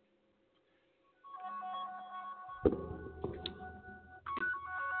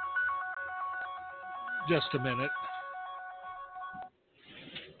 Just a minute.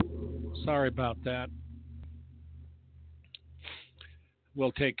 Sorry about that.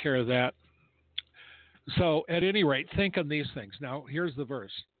 We'll take care of that. So, at any rate, think on these things. Now, here's the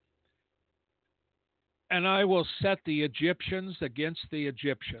verse. And I will set the Egyptians against the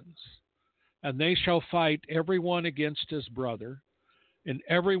Egyptians, and they shall fight every one against his brother, and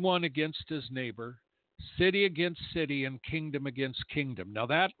every one against his neighbor, city against city, and kingdom against kingdom. Now,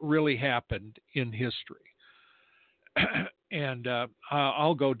 that really happened in history. And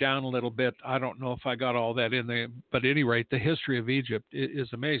I'll go down a little bit. I don't know if I got all that in there, but at any rate, the history of Egypt is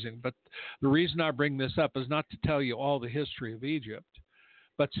amazing. But the reason I bring this up is not to tell you all the history of Egypt.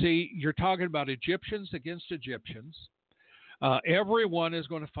 But see, you're talking about Egyptians against Egyptians. Everyone is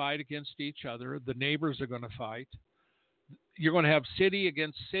going to fight against each other. The neighbors are going to fight. You're going to have city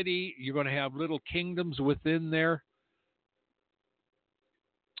against city. You're going to have little kingdoms within there.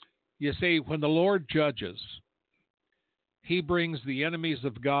 You see, when the Lord judges, he brings the enemies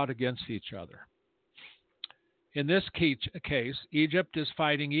of God against each other. In this case, Egypt is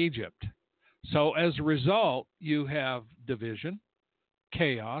fighting Egypt. So as a result, you have division,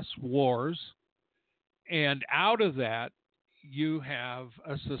 chaos, wars, and out of that, you have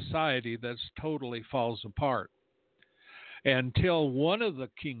a society that's totally falls apart until one of the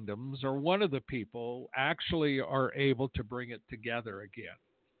kingdoms or one of the people actually are able to bring it together again.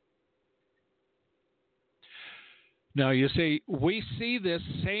 Now, you see, we see this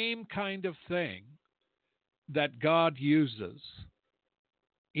same kind of thing that God uses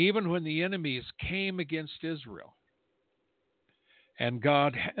even when the enemies came against Israel. And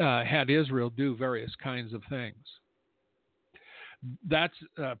God had Israel do various kinds of things. That's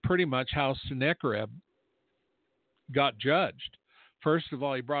pretty much how Sennacherib got judged. First of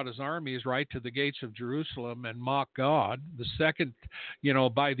all, he brought his armies right to the gates of Jerusalem and mocked God. The second,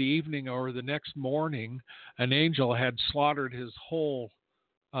 by the evening or the next morning, an angel had slaughtered his whole,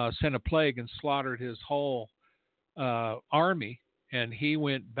 sent a plague and slaughtered his whole army. And he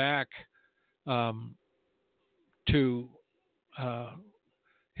went back to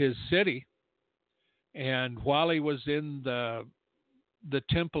his city. And while he was in the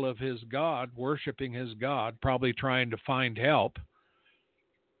temple of his God, worshiping his God, probably trying to find help,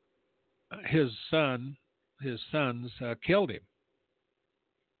 his sons killed him.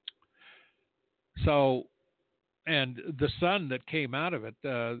 So, and the son that came out of it,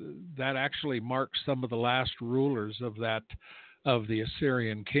 that actually marks some of the last rulers of the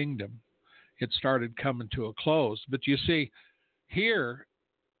Assyrian kingdom. It started coming to a close. But you see, here,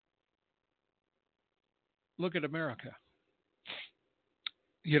 look at America.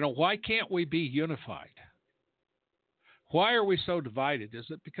 Why can't we be unified? Why are we so divided? Is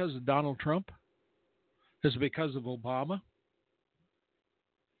it because of Donald Trump? Is it because of Obama?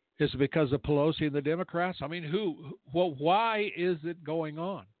 Is it because of Pelosi and the Democrats? I mean, why is it going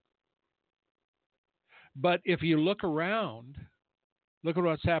on? But if you look around, look at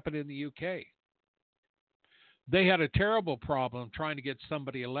what's happened in the UK. They had a terrible problem trying to get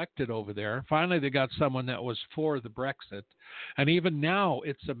somebody elected over there. Finally, they got someone that was for the Brexit. And even now,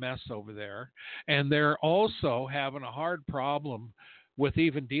 it's a mess over there. And they're also having a hard problem with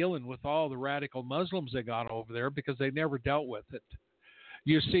even dealing with all the radical Muslims they got over there because they never dealt with it.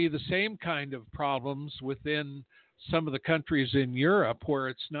 You see the same kind of problems within some of the countries in Europe where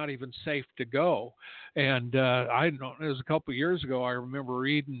it's not even safe to go. And I don't know, it was a couple of years ago, I remember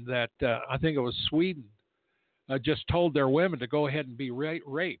reading that I think it was Sweden just told their women to go ahead and be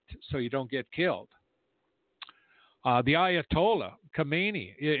raped so you don't get killed. The Ayatollah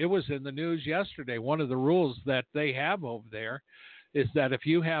Khomeini, it was in the news yesterday. One of the rules that they have over there is that if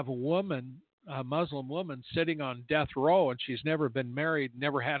you have a woman, a Muslim woman, sitting on death row and she's never been married,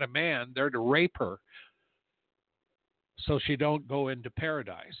 never had a man, they're to rape her so she don't go into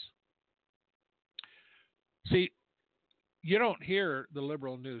paradise. See, you don't hear the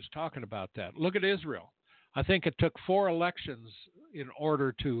liberal news talking about that. Look at Israel. I think it took 4 elections in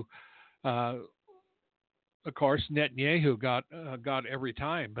order to, of course, Netanyahu got every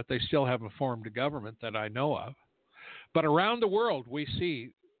time, but they still haven't formed a government that I know of. But around the world, we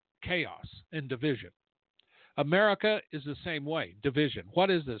see chaos and division. America is the same way, division. What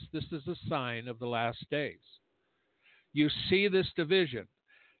is this? This is a sign of the last days. You see this division,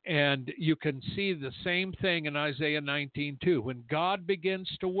 and you can see the same thing in Isaiah 19:2. When God begins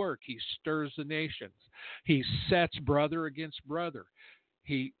to work, he stirs the nations. He sets brother against brother.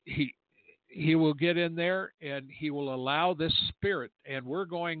 He will get in there, and he will allow this spirit, and we're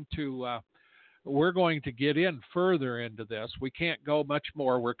going to get in further into this. We can't go much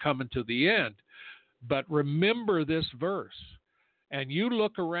more. We're coming to the end. But remember this verse, and you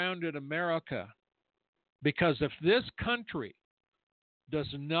look around at America, because if this country does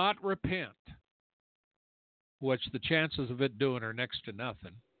not repent, which the chances of it doing are next to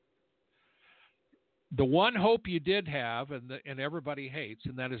nothing, the one hope you did have, and everybody hates,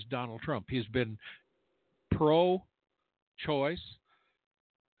 and that is Donald Trump. He's been pro-choice.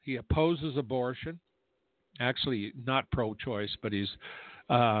 He opposes abortion. Actually, not pro-choice, but he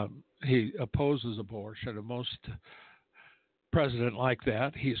opposes abortion. And most president like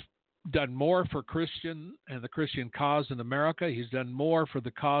that. He's done more for Christian and the Christian cause in America. He's done more for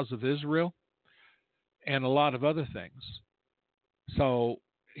the cause of Israel and a lot of other things. So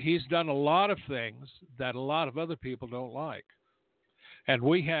he's done a lot of things that a lot of other people don't like. And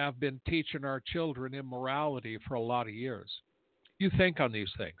we have been teaching our children immorality for a lot of years. You think on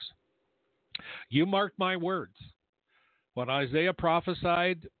these things. You mark my words. What Isaiah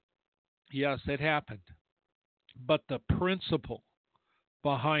prophesied, yes, it happened. But the principle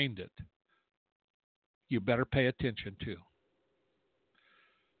behind it, you better pay attention to.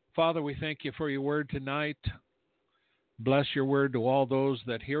 Father, we thank you for your word tonight. Bless your word to all those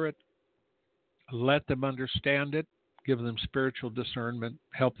that hear it. Let them understand it. Give them spiritual discernment.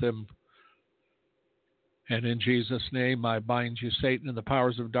 Help them. And in Jesus' name, I bind you, Satan, and the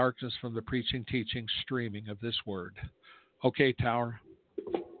powers of darkness from the preaching, teaching, streaming of this word. Okay, Tower.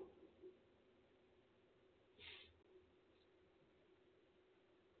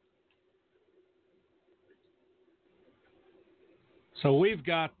 So we've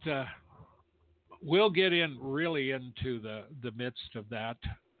got, we'll get in really into the midst of that.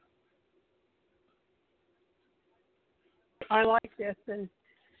 I like this, and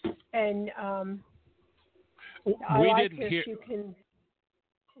I we like didn't this. hear. You can.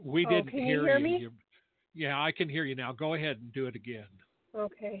 We didn't can hear you hear me? Yeah, I can hear you now. Go ahead and do it again.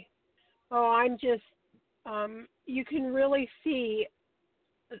 Okay. Oh, I'm just. You can really see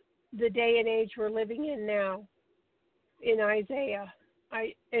the day and age we're living in now. In Isaiah,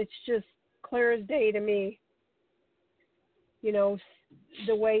 it's just clear as day to me. You know,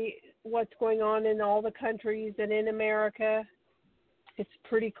 the way what's going on in all the countries and in America, it's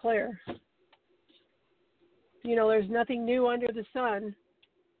pretty clear. You know, there's nothing new under the sun.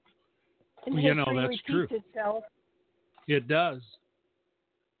 And you know, history that's true. repeats itself. It does.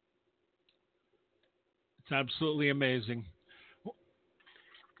 It's absolutely amazing.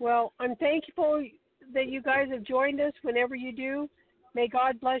 Well, I'm thankful that you guys have joined us. Whenever you do, may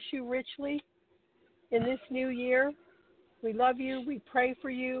God bless you richly in this new year. We love you. We pray for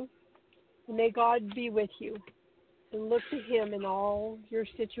you. And may God be with you. And look to him in all your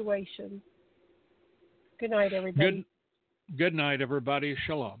situations. Good night, everybody. Good night, everybody.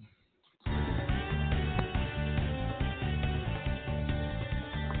 Shalom.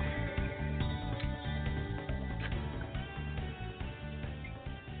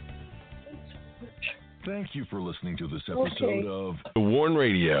 Thank you for listening to this episode of The Warn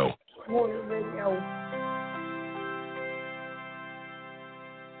Radio. Warn Radio.